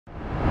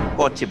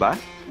Kotse ba?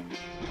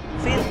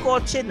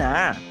 Philkotse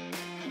na.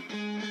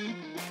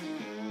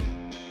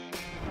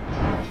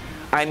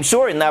 I'm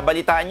sure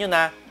nabalitaan nyo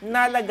na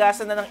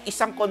nalagasan na ng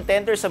isang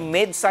contender sa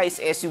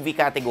mid-size SUV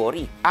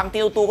category. Ang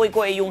tinutukoy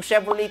ko ay yung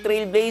Chevrolet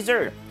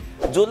Trailblazer.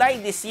 July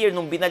this year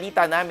nung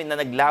binalita namin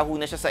na naglaho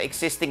na siya sa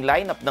existing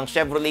lineup ng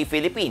Chevrolet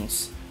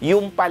Philippines.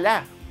 Yung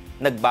pala,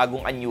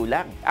 nagbagong anyo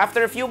lang.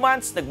 After a few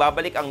months,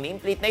 nagbabalik ang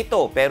nameplate na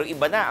ito pero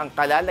iba na ang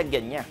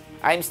kalalagyan niya.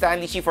 I'm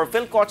Stanley Shi for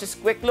Philkotse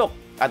Quick Look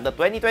at the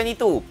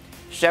 2022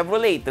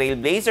 Chevrolet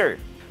Trailblazer.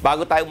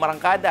 Bago tayong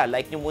marangkada,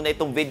 like nyo muna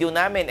itong video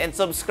namin and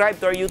subscribe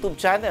to our YouTube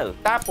channel.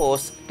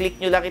 Tapos, click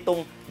nyo lang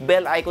itong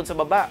bell icon sa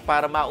baba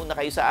para mauna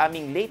kayo sa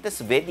aming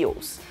latest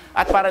videos.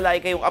 At para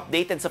lagi kayong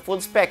updated sa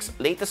full specs,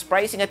 latest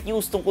pricing at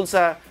news tungkol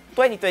sa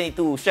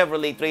 2022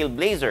 Chevrolet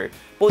Trailblazer,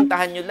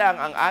 puntahan nyo lang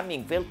ang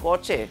aming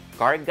Philkotse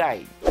Car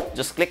Guide.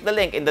 Just click the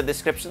link in the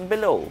description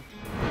below.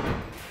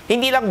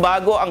 Hindi lang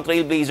bago ang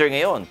Trailblazer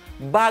ngayon,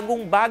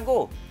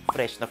 bagong-bago,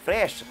 fresh na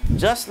fresh,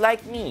 just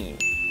like me.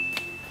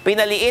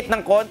 Pinaliit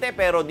ng konti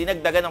pero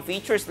dinagdagan ng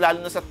features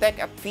lalo na sa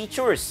tech at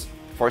features.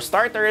 For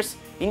starters,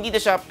 hindi na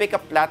siya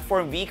pickup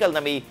platform vehicle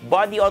na may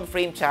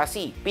body-on-frame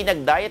chassis.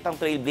 Pinagdiet ang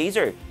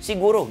Trailblazer.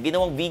 Siguro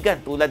ginawang vegan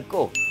tulad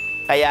ko.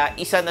 Kaya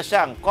isa na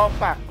siyang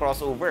compact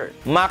crossover.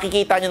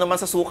 Makikita nyo naman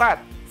sa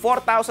sukat,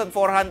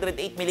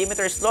 4,408mm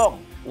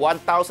long,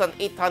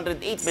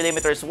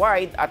 1,808mm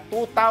wide at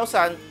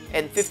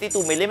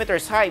 2,052mm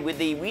high with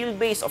a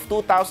wheelbase of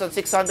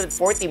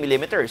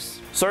 2,640mm.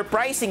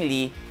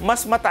 Surprisingly,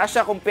 mas mataas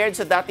siya compared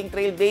sa dating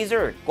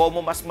Trailblazer.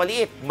 Como mas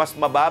maliit, mas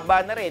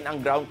mababa na rin ang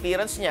ground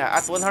clearance niya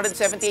at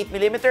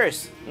 178mm.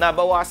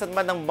 Nabawasan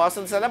man ng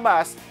muzzle sa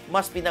labas,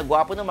 mas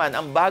pinagwapo naman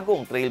ang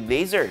bagong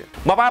Trailblazer.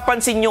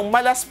 Mapapansin nyong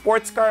mala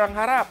sports car ang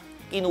harap.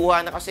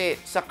 Kinuha na kasi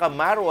sa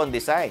Camaro ang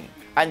design.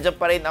 Andiyan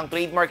pa rin ang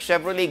trademark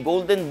Chevrolet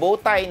golden bow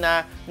tie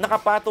na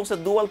nakapatong sa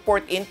dual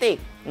port intake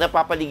na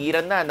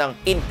papaligiran na ng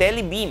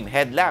IntelliBeam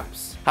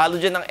headlamps.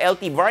 Halogen ng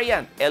LT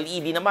variant,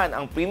 LED naman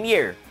ang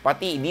Premier,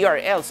 pati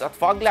DRLs at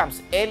fog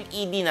lamps,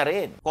 LED na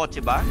rin.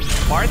 Kotse ba?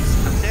 Parts?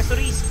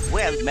 Accessories?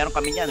 Well, meron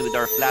kami yan with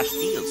our flash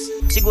deals.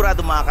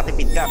 Sigurado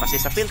makakatipid ka kasi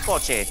sa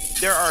Philkotse,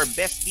 there are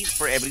best deals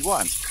for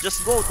everyone.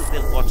 Just go to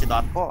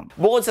philkotse.com.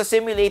 Bukod sa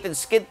simulated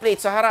skid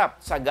plate sa harap,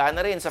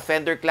 sagana rin sa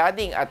fender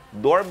cladding at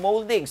door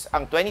moldings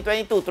ang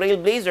 2022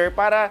 Trailblazer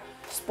para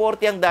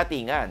sporty ang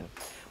datingan.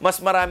 Mas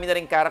marami na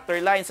rin character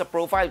line sa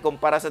profile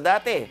kumpara sa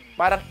dati.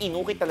 Parang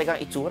inukit talagang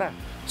itsura.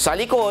 Sa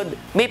likod,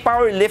 may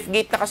power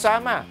liftgate na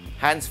kasama.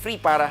 Hands-free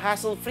para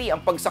hassle-free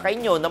ang pagsakay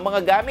nyo ng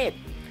mga gamit.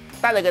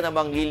 Talaga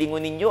namang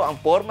lilingunin nyo ang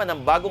forma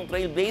ng bagong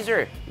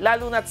Trailblazer,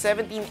 lalo na't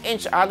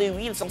 17-inch alloy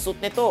wheels ang suit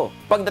nito.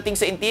 Pagdating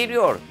sa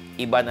interior,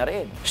 iba na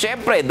rin.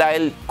 Siyempre,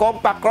 dahil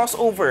compact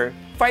crossover,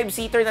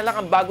 5-seater na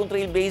lang ang bagong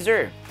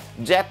Trailblazer.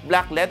 Jet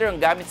black leather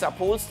ang gamit sa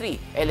upholstery.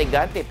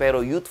 Elegante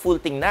pero youthful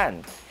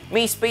tingnan.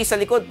 May space sa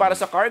likod para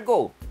sa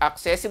cargo.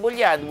 Accessible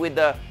yan with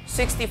the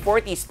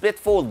 60/40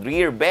 split-fold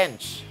rear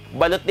bench.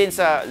 Balot din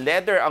sa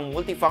leather ang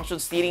multifunction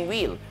steering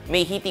wheel.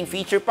 May heating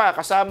feature pa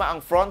kasama ang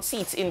front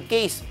seats in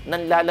case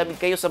nanlalamig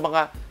kayo sa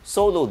mga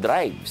solo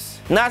drives.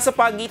 Nasa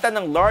pagitan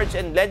ng large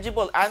and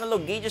legible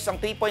analog gauges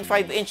ang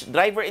 3.5-inch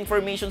driver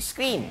information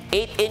screen.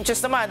 8 inches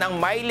naman ang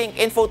MyLink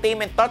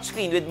infotainment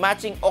touchscreen with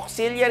matching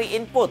auxiliary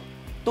input,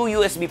 2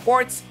 USB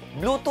ports,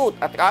 Bluetooth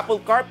at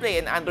Apple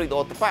CarPlay and Android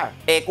Auto pa.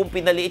 Kung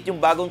pinaliit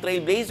yung bagong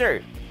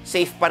Trailblazer,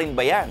 safe pa rin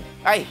ba yan?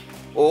 Ay,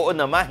 oo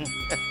naman.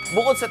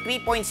 Bukod sa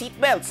 3-point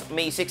seatbelts,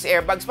 may 6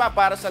 airbags pa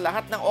para sa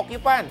lahat ng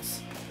occupants.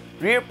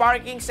 Rear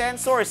parking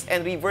sensors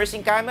and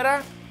reversing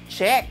camera?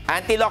 Check.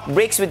 Anti-lock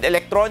brakes with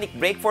electronic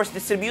brake force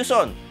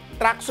distribution,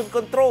 traction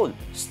control,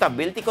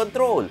 stability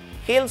control,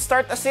 hill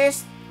start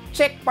assist?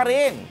 Check pa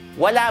rin.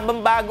 Wala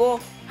bang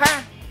bago?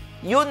 Ha?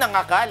 Yun ang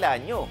akala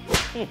nyo.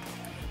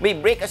 May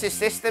brake assist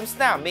systems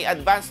na, may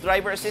advanced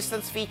driver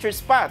assistance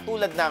features pa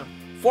tulad ng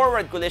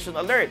forward collision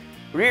alert,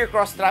 rear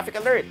cross traffic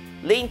alert,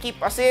 lane keep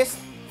assist,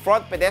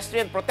 front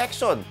pedestrian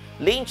protection,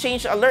 lane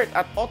change alert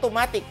at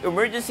automatic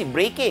emergency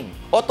braking.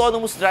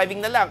 Autonomous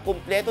driving na lang,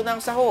 kumpleto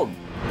ng sahog.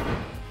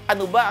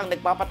 Ano ba ang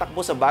nagpapatakbo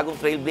sa bagong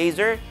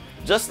Trailblazer?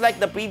 Just like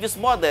the previous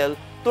model,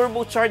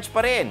 turbocharged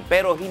pa rin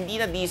pero hindi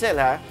na diesel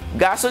ha.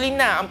 Gasoline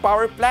na ang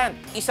power plant,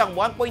 isang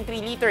 1.3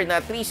 liter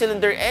na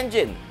 3-cylinder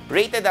engine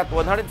rated at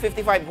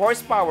 155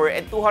 horsepower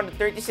and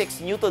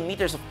 236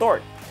 Nm of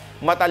torque.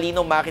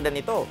 Matalinong makina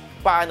nito.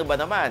 Paano ba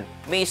naman?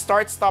 May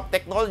start-stop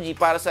technology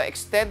para sa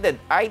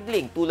extended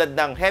idling tulad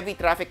ng heavy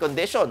traffic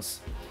conditions.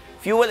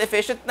 Fuel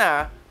efficient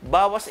na,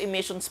 bawas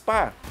emissions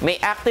pa.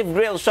 May active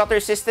grille shutter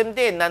system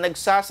din na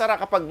nagsasara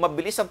kapag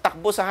mabilis ang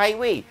takbo sa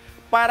highway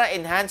para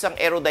enhance ang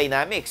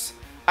aerodynamics.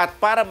 At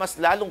para mas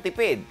lalong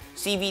tipid,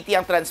 CVT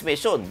ang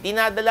transmission,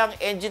 dinadala ang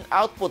engine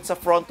output sa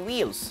front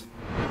wheels.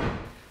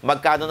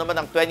 Magkano naman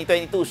ang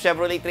 2022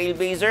 Chevrolet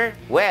Trailblazer?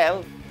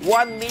 Well,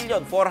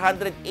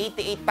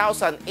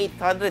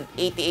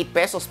 1,488,888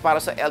 pesos para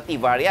sa LT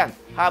variant,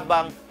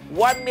 habang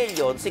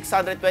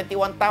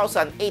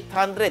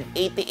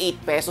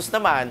 1,621,888 pesos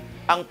naman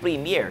ang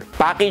Premier.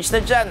 Package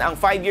na dyan ang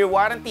 5-year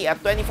warranty at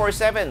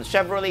 24/7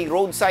 Chevrolet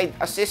Roadside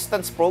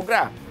Assistance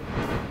Program.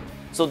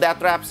 So that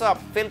wraps up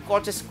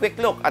Philkotse's quick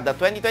look at the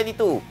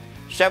 2022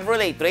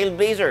 Chevrolet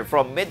Trailblazer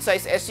from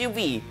midsize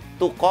SUV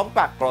to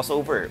compact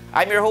crossover.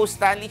 I'm your host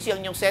Stanley Chi,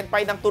 ang inyong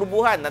senpai ng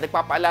turbuhan na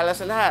nagpapaalala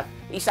sa lahat,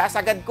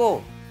 isasagad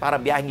ko para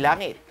biyaheng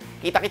langit.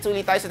 Kita-kits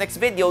ulit tayo sa next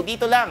video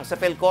dito lang sa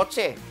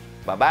Philkotse.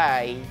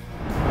 Bye-bye!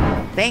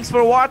 Thanks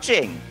for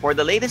watching! For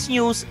the latest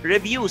news,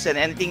 reviews, and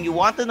anything you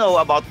want to know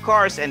about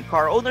cars and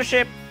car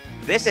ownership,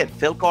 visit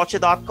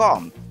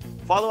philkotse.com.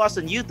 Follow us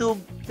on YouTube,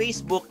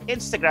 Facebook,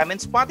 Instagram,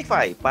 and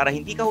Spotify para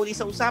hindi ka huli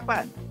sa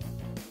usapan.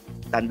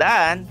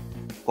 Tandaan,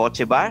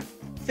 kotse ba?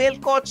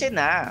 Philkotse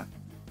na!